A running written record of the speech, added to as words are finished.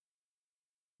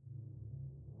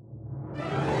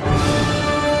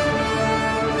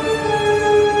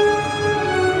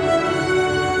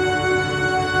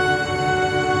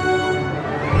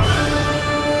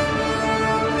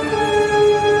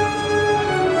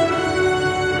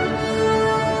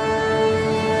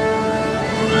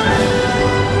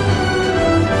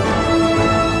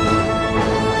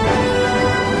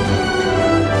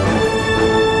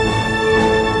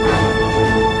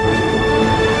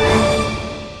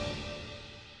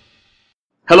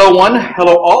Hello one,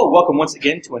 hello all. Welcome once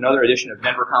again to another edition of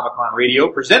Denver Comic Con Radio,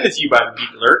 presented to you by The Geek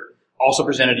Alert, also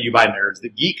presented to you by Nerds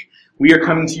That Geek. We are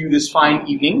coming to you this fine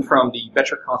evening from the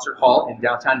Betra Concert Hall in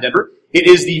downtown Denver. It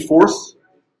is the fourth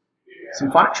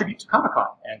symphonic tribute to Comic Con,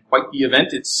 and quite the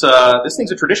event. It's this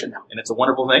thing's a tradition now, and it's a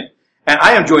wonderful thing. And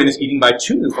I am joined this evening by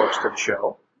two new folks to the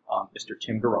show, Mr.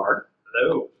 Tim Gerard.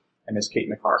 Hello. And Ms. Kate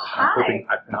McHarg. I'm hoping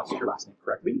I pronounced your last name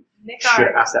correctly. McHarg. Should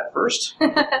have asked that first.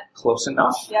 Close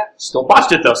enough. Yep. Still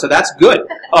botched it though, so that's good.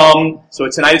 So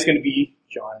tonight is going to be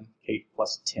John, Kate,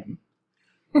 plus Tim.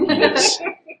 Which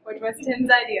was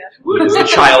Tim's idea. He is the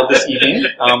child this evening,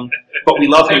 but we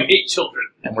love I him, have 8 children.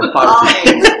 and we're proud of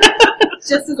him.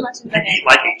 Just as much as I Eat am.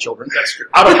 like 8 children. That's true.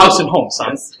 Out of house and home,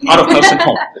 son. Out of house and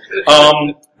home.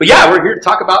 But yeah, we're here to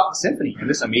talk about the symphony and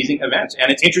this amazing event.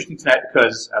 And it's interesting tonight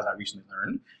because, as I recently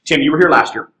learned, Tim, you were here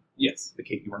last year. Yes. But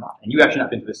Kate, you were not. And you actually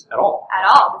not been to this at all. At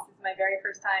all. This is my very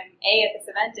first time, A, at this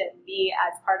event, and B,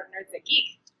 as part of Nerds That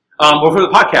Geek. Well, for the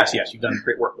podcast, yes, you've done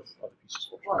great work with other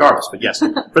pieces, regardless. But yes,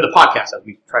 for the podcast, as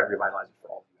we try to revitalize it for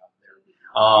all of you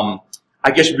out there.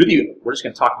 I guess really, we're just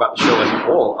going to talk about the show as a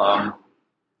whole.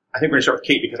 I think we're going to start with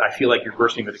Kate because I feel like you're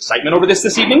bursting with excitement over this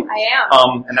evening. I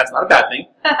am. And that's not a bad thing.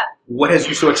 What has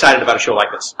you so excited about a show like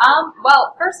this?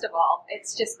 Well, first of all,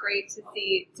 it's just great to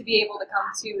be able to come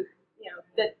to,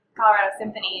 the Colorado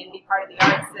Symphony and be part of the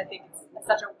arts. I think it's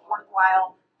such a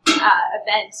worthwhile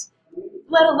event,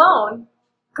 let alone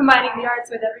combining the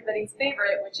arts with everybody's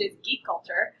favorite, which is geek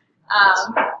culture.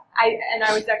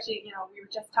 I was actually, we were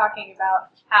just talking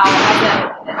about how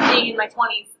as being in my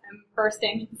 20s, I'm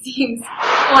bursting at the seams,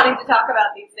 wanting to talk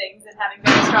about these things and having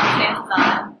very strong stances on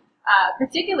them.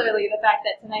 Particularly the fact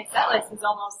that tonight's set list is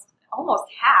almost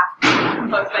half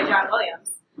composed by John Williams,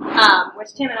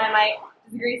 which Tim and I might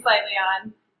disagree slightly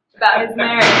on about his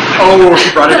marriage. Oh,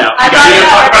 she brought it out. I brought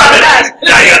it out.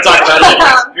 Now you gotta talk about it.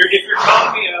 If you're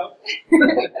calling me out.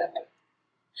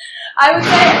 I would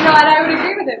say, and I would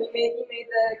agree with him. He made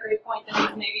the great point that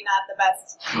he's maybe not the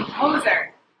best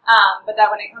composer, but that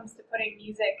when it comes to putting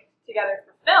music together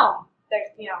for film,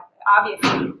 there's,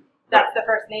 obviously that's the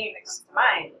first name that comes to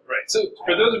mind. Right. So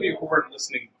for those of you who weren't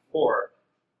listening before,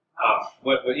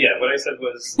 what I said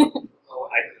was,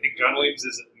 I think John Williams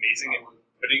is amazing at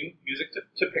putting music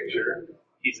to picture.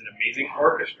 He's an amazing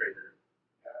orchestrator,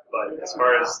 but as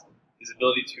far as his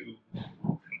ability to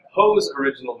compose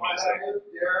original music,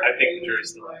 I think the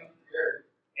jury's still out.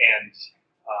 And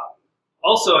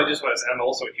also, I just want to say, I'm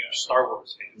also a huge Star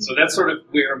Wars fan, so that's sort of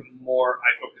where more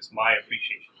I focus my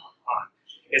appreciation on.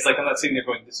 It's like I'm not sitting there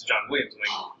going, this is John Williams. I'm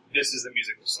like, this is the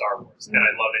music of Star Wars, and I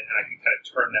love it, and I can kind of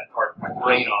turn that part of my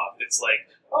brain off. It's like,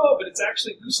 oh, but it's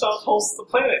actually Gustav Holst the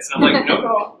Planets. And I'm like,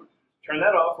 no, turn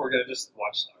that off. We're going to just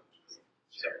watch Star Wars.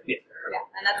 So, yeah. Yeah,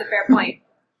 and that's a fair point.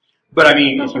 But I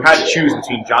mean, if you had to choose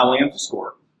between John Williams'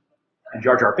 score and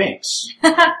Jar Jar Binks,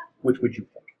 which would you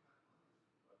pick?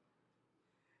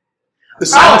 The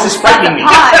silence is frightening me.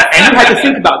 And you had to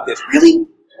think about this. Really?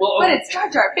 Well, But it's Jar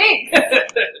Jar Binks.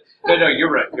 No, you're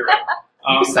right.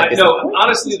 Honestly,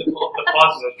 the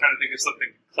pause was I was trying to think of something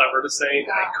clever to say,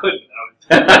 and I couldn't.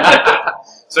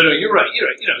 So no, you're right.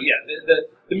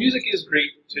 The music is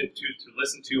great to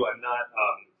listen to. I'm not,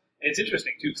 and it's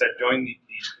interesting too because I've joined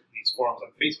these forums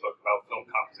on Facebook about film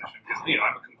composition because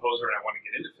I'm a composer and I want to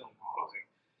get into film composing,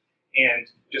 and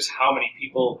just how many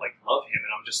people love him,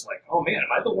 and I'm just like, oh man,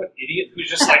 am I the one idiot who's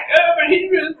just like, oh, but he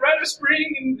did Rite of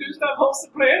Spring and Gustav Holst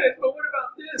the Planet, but what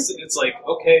about this? And it's like,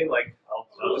 okay,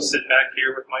 I'll just sit back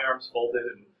here with my arms folded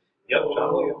and yep,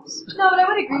 John Williams. No, but I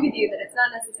would agree with you that it's not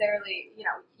necessarily,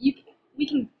 we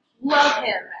can love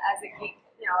him as a geek,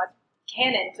 a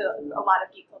canon to a lot of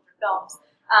geek culture films,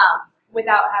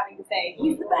 without having to say,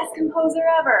 he's the best composer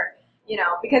ever,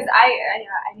 because I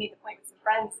made the point with some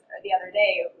friends the other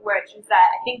day, which is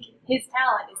that I think his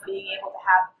talent is being able to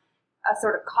have a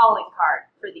sort of calling card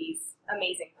for these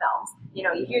amazing films. You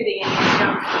hear the Indiana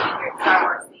Jones theme, you hear the Star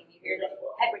Wars theme, you hear the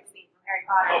Hedwig theme from Harry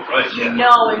Potter, you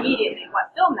know immediately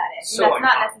what film that is. So and that's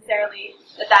not necessarily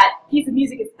that piece of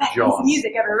music is the best piece of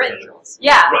music ever written.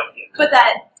 Yeah. But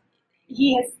that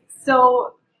he has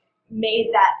so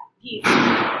made that piece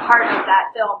part of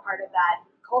that film, part of that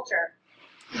culture,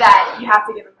 that you have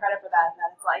to give him credit for that. And then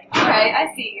it's like, all right,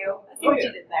 I see you. I see what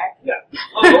you did there. Yeah.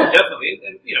 Definitely.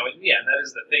 And that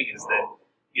is the thing is that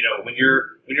when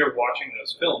you're watching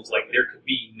those films, there could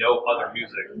be no other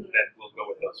music that will go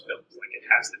with those films. It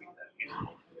has to be that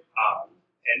music.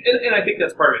 And I think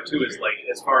that's part of it too. Is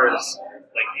as far as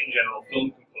in general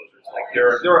film composers, there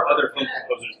are other film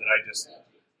composers that I just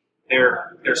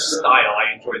their style.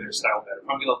 I enjoy their style better. If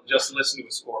I'm going to just listen to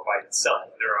a score by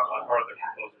itself, there are other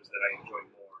composers that I enjoy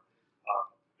more.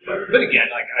 But but again,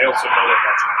 like I also know that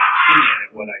that's my opinion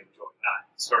and what I enjoy, not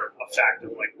sort of a fact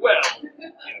of like, well,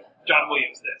 John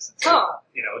Williams this. It's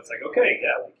it's like, okay,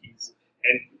 yeah, like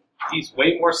he's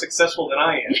way more successful than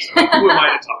I am. So who am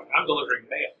I to talk? I'm delivering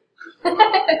mail.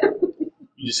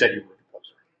 You just said you were a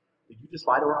composer. Did you just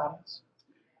lie to our audience?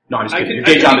 No, I'm just kidding. Your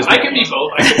I day job is I can be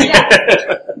both. I can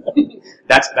be both.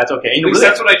 That's okay. At least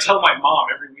that's what I tell my mom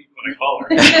every week when I call her.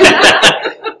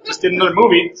 Just did another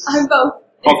movie. I'm both.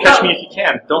 Oh, catch me if you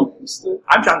can.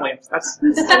 I'm John Williams. That's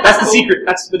the secret.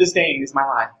 That's the disdain is my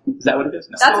lie. Is that what it is?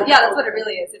 No. That's what it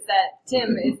really is. It's that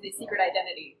Tim is the secret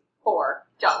identity for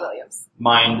John Williams.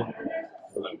 Mind.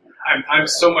 I'm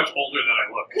so much older than I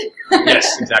look.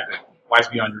 Yes, exactly. Wise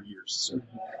beyond your years.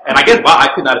 And I guess, wow, I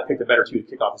could not have picked a better two to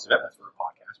kick off this event for a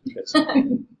podcast because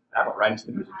I went right into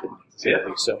the music,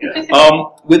 didn't I? So,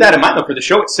 with that in mind, though, for the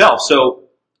show itself, so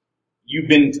you've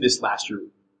been to this last year.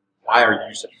 Why are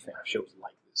you such a fan of shows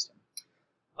like this?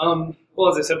 Well,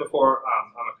 as I said before,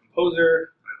 I'm a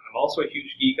composer. I'm also a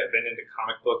huge geek. I've been into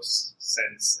comic books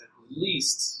since at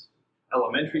least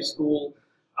elementary school.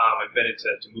 I've been into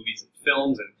movies and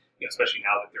films, and especially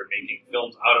now that they're making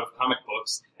films out of comic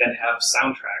books that have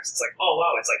soundtracks. It's like, oh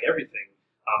wow, it's like everything.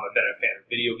 I've been a fan of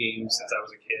video games since I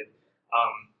was a kid.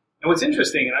 And what's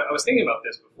interesting, and I was thinking about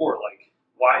this before, like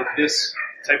why this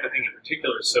type of thing in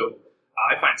particular, so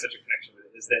I find such a connection with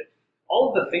it, is that all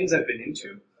of the things I've been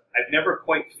into, I've never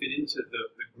quite fit into the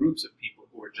groups of people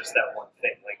who are just that one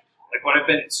thing. Like when I've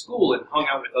been at school and hung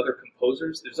out with other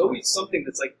composers, there's always something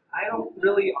that's like, I don't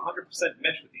really 100%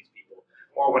 mesh with these people.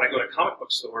 Or when I go to comic book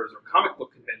stores or comic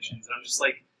book conventions, and I'm just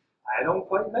like, I don't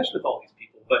quite mesh with all these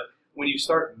people. But when you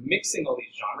start mixing all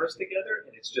these genres together,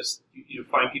 and it's just, you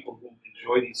find people who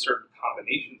enjoy these certain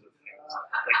combinations of things,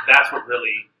 like that's what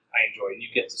really I enjoy. And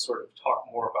you get to sort of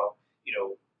talk more about,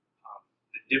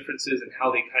 the differences and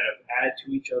how they kind of add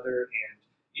to each other, and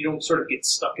you don't sort of get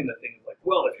stuck in the thing of like,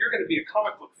 well, if you're going to be a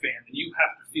comic book fan, then you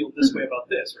have to feel this way about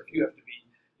this, or if you have to be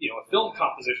a film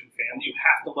composition fan, you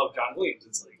have to love John Williams.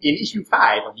 It's like in issue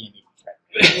 5 of the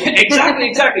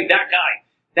exactly.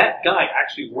 That guy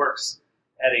actually works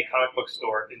at a comic book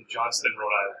store in Johnston,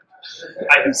 Rhode Island.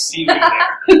 I have seen him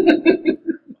there.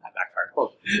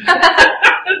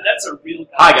 That's a real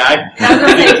guy. Hi, guy.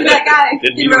 That guy.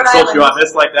 Didn't mean to insult you on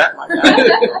this like that. My guy.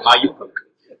 How you cook?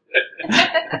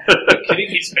 I'm kidding.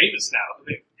 He's famous now.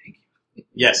 Thank you.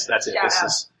 Yes, that's it.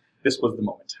 This was the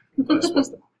moment.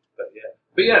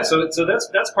 But yeah, so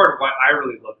that's part of why I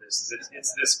really love this. Is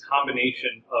it's this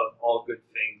combination of all good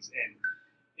things,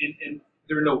 and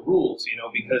there are no rules,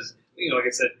 because like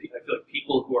I said, I feel like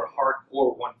people who are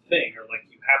hardcore one thing are like,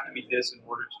 you have to be this in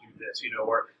order to do this,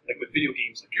 or like with video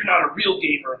games, like you're not a real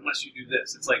gamer unless you do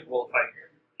this. It's like, well, if I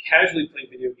casually play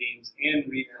video games and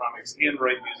read comics and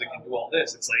write music and do all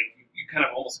this, it's like you kind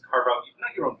of almost carve out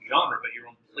not your own genre, but your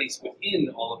own place within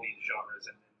all of these genres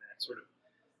and that sort of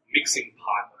mixing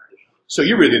pot. So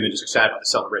you're really just excited about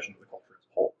the celebration of the culture as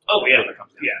a whole. Oh yeah,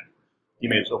 You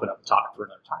may just open up the topic for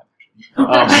another time.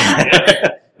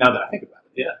 Now that I think about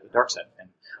it, the dark side.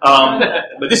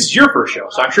 But this is your first show,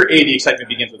 so I'm sure the excitement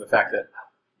begins with the fact that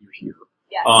you're here.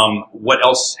 Yes. What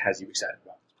else has you excited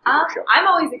about this show? I'm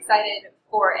always excited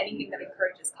for anything that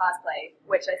encourages cosplay,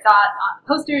 which I saw on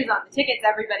posters, on the tickets.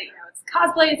 Everybody knows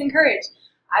cosplay is encouraged.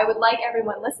 I would like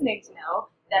everyone listening to know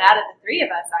that out of the three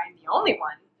of us, I am the only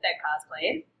one that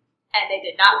cosplayed. And they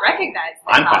did not recognize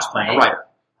the I'm cosplay. cosplaying a writer.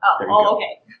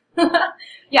 Okay.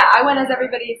 Yeah, I went as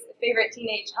everybody's favorite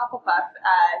teenage Hufflepuff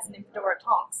as Nymphadora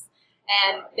Tonks,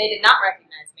 and they did not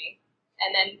recognize me,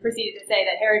 and then proceeded to say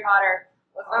that Harry Potter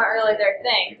was not really their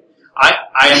thing.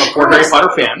 I am a core Harry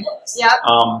Potter fan. Yep.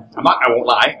 I won't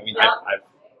lie. I mean, Yep. I've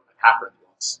half read the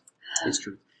books. It's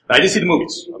true. But I did see the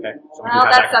movies, okay? So Well,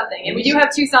 that's something. And we do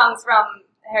have 2 songs from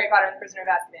Harry Potter and the Prisoner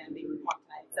of Azkaban being performed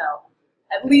tonight, so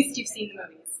at least you've seen the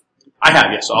movies. I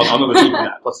have, yes. So I'll know the theme from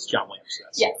that. Plus, it's John Williams.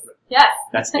 So Yes.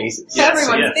 That's aces.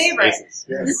 Everyone's favorite. Aces.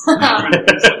 Yes.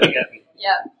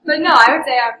 Yeah, but no, I would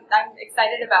say I'm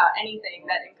excited about anything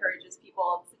that encourages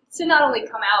people to not only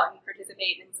come out and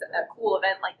participate in a cool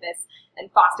event like this and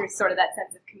fosters sort of that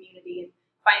sense of community and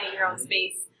finding your own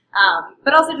space,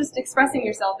 but also just expressing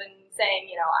yourself and saying,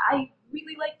 I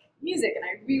really like music and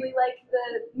I really like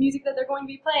the music that they're going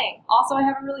to be playing. Also, I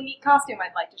have a really neat costume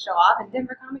I'd like to show off, and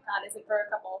Denver Comic Con isn't for a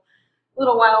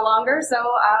little while longer,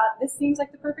 so this seems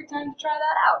like the perfect time to try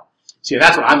that out. See,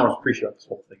 that's what I most appreciate about this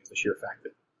whole thing, is the sheer fact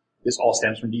that this all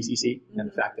stems from DCC, and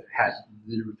the fact that it has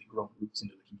literally grown roots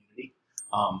into the community,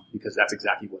 because that's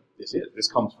exactly what this is.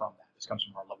 This comes from that. This comes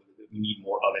from our love of it. We need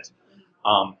more of it.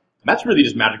 And that's really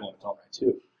just magical in its own right,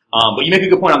 too. But you make a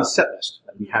good point on the set list.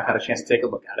 We have had a chance to take a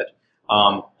look at it.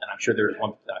 And I'm sure there is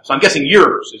one. So I'm guessing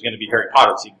yours is going to be Harry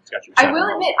Potter. So it's got your I will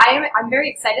admit, I'm very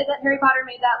excited that Harry Potter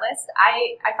made that list.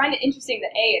 I find it interesting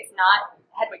that it's not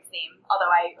Hedwig's theme, although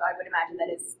I would imagine that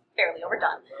is fairly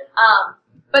overdone.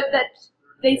 But that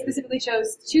they specifically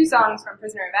chose 2 songs from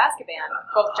Prisoner of Azkaban,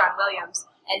 both John Williams,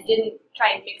 and didn't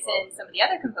try and mix in some of the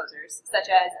other composers, such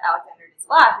as Alexander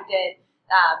Desplat, who did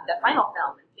the final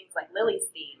film and things like Lily's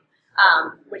theme,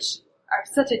 which are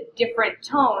such a different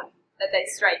tone that they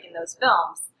strike in those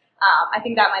films. I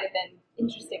think that might have been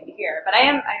interesting to hear. But I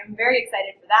am very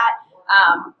excited for that.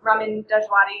 Ramin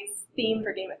Djawadi's theme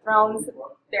for Game of Thrones,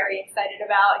 very excited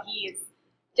about. He is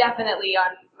definitely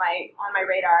on my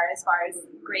radar as far as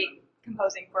great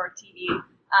composing for TV.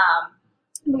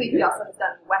 I believe he also has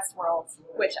done Westworld,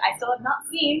 which I still have not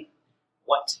seen.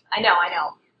 What? I know.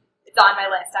 It's on my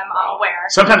list. I'm aware.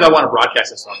 Sometimes I want to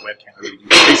broadcast this on webcam. Really do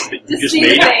the face that you just see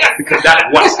made your face. because that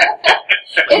was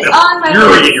It's on my fury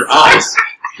list. in your eyes.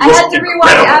 I had to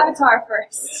rewatch Incredible. Avatar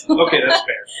first. Okay, that's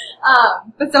fair.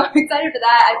 But so I'm excited for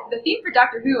that. The theme for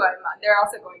Doctor Who, they're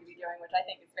also going to be doing, which I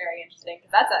think is very interesting because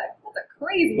that's a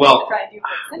crazy thing to try and do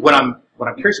for a what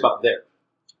I'm curious about there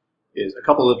is a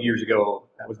couple of years ago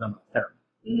that was done with Theron,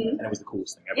 and it was the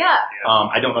coolest thing ever. Yeah.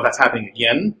 I don't know if that's happening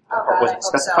again. That part wasn't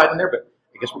specified in there, but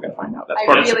I guess we're going to find out. That's I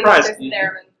part of the really surprise. hope there's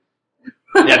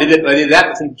Theremin. Yeah, they did that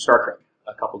within Star Trek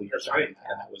a couple of years ago, Right. and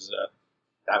that was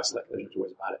slick. There's no two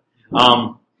ways about it.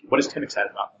 What is Tim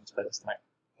excited about? Let's play this tonight.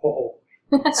 Oh.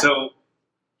 So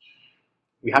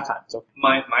We have time. It's okay.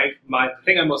 my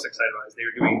thing I'm most excited about is they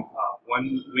were doing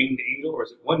One Winged Angel, or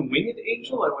is it One Winged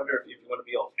Angel? I wonder if you want to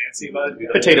be all fancy about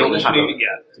it. Potato. Maybe,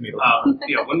 yeah. Tomato.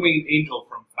 One Winged Angel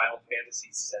from Final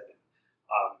Fantasy VII.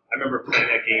 I remember playing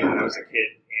that game when I was a kid,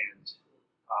 and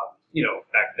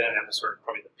back then that was sort of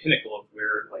probably the pinnacle of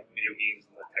where like video games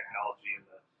and the technology and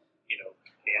the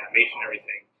animation and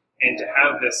everything. And to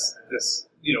have this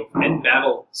end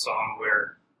battle song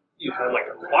where you had like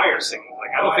a choir singing,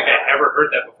 like I don't think I ever heard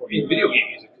that before in video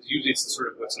game music, because usually it's the sort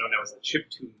of what's known now as the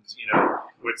chip tunes,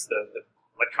 where it's the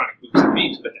electronic loops and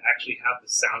beats, but to actually have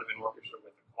the sound of an orchestra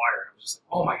with a choir, I was just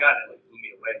like, oh my god, that like blew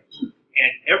me away.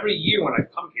 And every year when I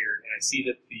come here and I see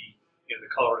that the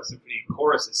Colorado Symphony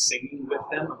chorus is singing with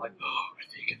them, I'm like, oh, are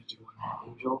they going to do One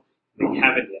Winged Angel? They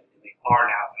haven't yet, and they are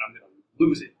now, and I'm going to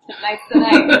lose it. Tonight's the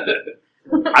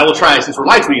night. I will try, since we're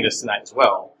live tweeting this tonight as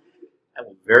well, I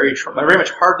will very much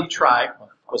hardly try. Well,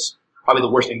 that was probably the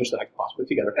worst English that I could possibly put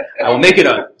together. I will make it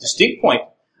a distinct point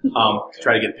to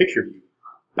try to get a picture of you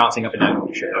bouncing up and down in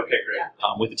your chair. Okay,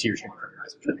 great. With the tears streaming from your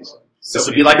eyes. Which would be so. This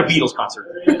would be like a Beatles concert,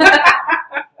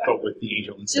 but with the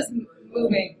angel instead. Just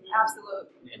moving. Absolute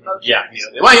emotion. Yeah.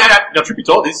 Well, no, truth be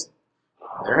told,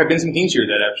 there have been some themes here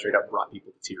that have straight up brought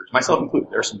people to tears, myself included.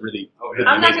 There are some really I'm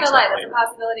not amazing going to lie, stuff that's a later.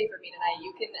 possibility for me tonight.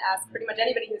 You can ask pretty much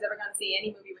anybody who's ever gone to see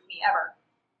any movie with me ever.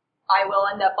 I will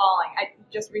end up bawling. I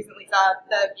just recently saw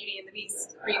the Beauty and the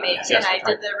Beast remake, Yes, and I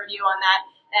right. did the review on that.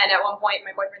 And at one point,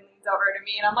 my boyfriend leans over to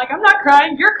me, and I'm like, I'm not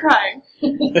crying, you're crying.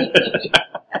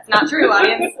 That's not true,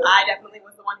 audience. I definitely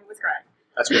was the one who was crying.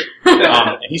 That's great.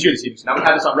 And he's here this evening, so now we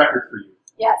have this on record for you.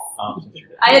 Yes. Since you're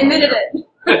I admitted it.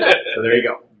 So there you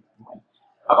go.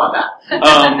 How about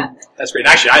that? That's great.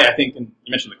 Actually, I think, and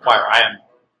you mentioned the choir,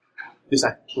 this,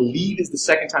 I believe, is the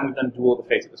second time we've done Duel of the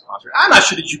Fates at this concert. I'm not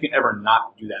sure that you can ever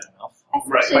not do that enough.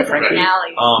 Especially Quite the frankly.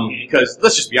 finale. Because,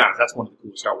 let's just be honest, that's one of the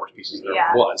coolest Star Wars pieces there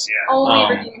Yeah. was. Yeah.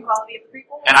 Only redeeming quality of the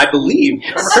prequel. And I believe, if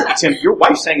I remember correctly, Tim, your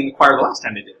wife sang in the choir the last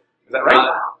time they did it. Is that right?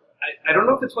 I don't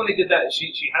know if it's when they did that.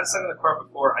 She has sung in the choir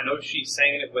before. I know she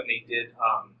sang in it when they did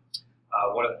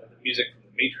one of the music from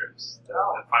The Matrix, the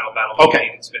final battle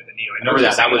between Smith and Neo. I know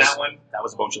Remember she sang in that one. That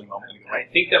was a bone-chilling moment. And I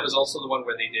think that was also the one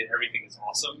where they did Everything is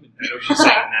Awesome. I know she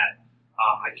sang in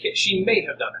that. She may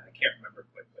have done that. I can't remember,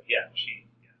 but yeah, she.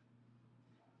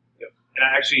 Yeah. Yep. And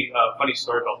I actually, funny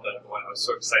story about the one. I was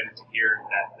so excited to hear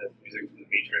that the music from The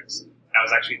Matrix. I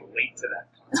was actually late to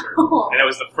that concert, and that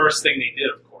was the first thing they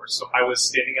did, of course. So I was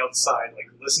standing outside,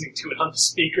 like listening to it on the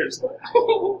speakers.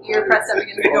 You're pressed up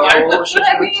against the door. Oh, she's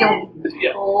Let gonna me kill in.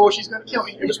 me. Oh, she's gonna kill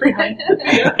me. It was great, honey.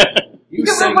 You were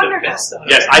sang the wonderful. best out of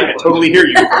Yes, it. I can totally hear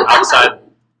you from outside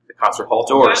the concert hall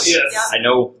doors. Yes. Yeah. I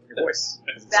know your voice.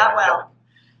 That well.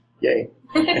 Yay.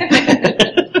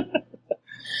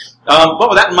 But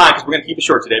with that in mind, because we're going to keep it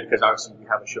short today, because obviously we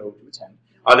have a show to attend.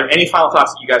 Are there any final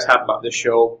thoughts that you guys have about this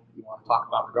show you want to talk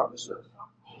about regardless? Or?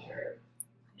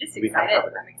 Just excited.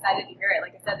 I'm excited to hear it.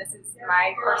 Like I said, this is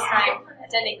my first time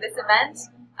attending this event.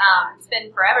 It's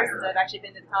been forever since I've actually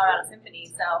been to the Colorado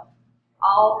Symphony, so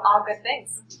all good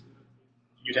things.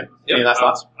 You, Tim? Yep, Any last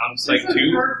thoughts? I'm psyched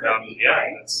too. Yeah,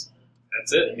 that's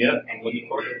it. Yeah, I'm looking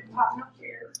forward to it.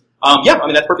 Yeah, I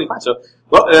mean, that's perfectly fine. So,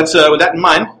 well, that's with that in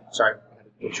mind. Sorry, I had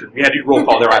to Sure. We had to do roll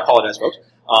call there. I apologize, folks.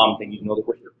 They need to know that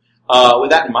we're here. With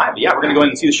that in mind, but yeah, we're going to go ahead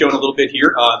and see the show in a little bit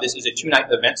here. This is a 2-night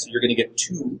event, so you're going to get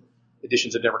 2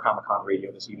 editions of Denver Comic Con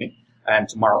Radio this evening and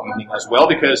tomorrow evening as well,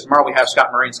 because tomorrow we have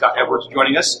Scott Murray and Scott Edwards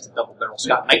joining us. It's a double barrel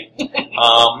Scott night.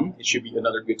 It should be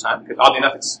another good time because oddly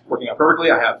enough, it's working out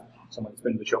perfectly. I have someone that's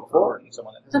been to the show before and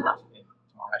someone that has been to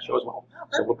tomorrow night's show as well.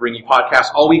 So we'll bring you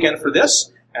podcasts all weekend for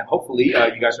this, and hopefully you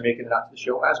guys are making it out to the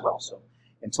show as well. So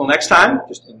until next time,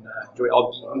 just enjoy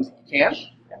all the things that you can,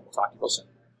 and we'll talk to you all soon.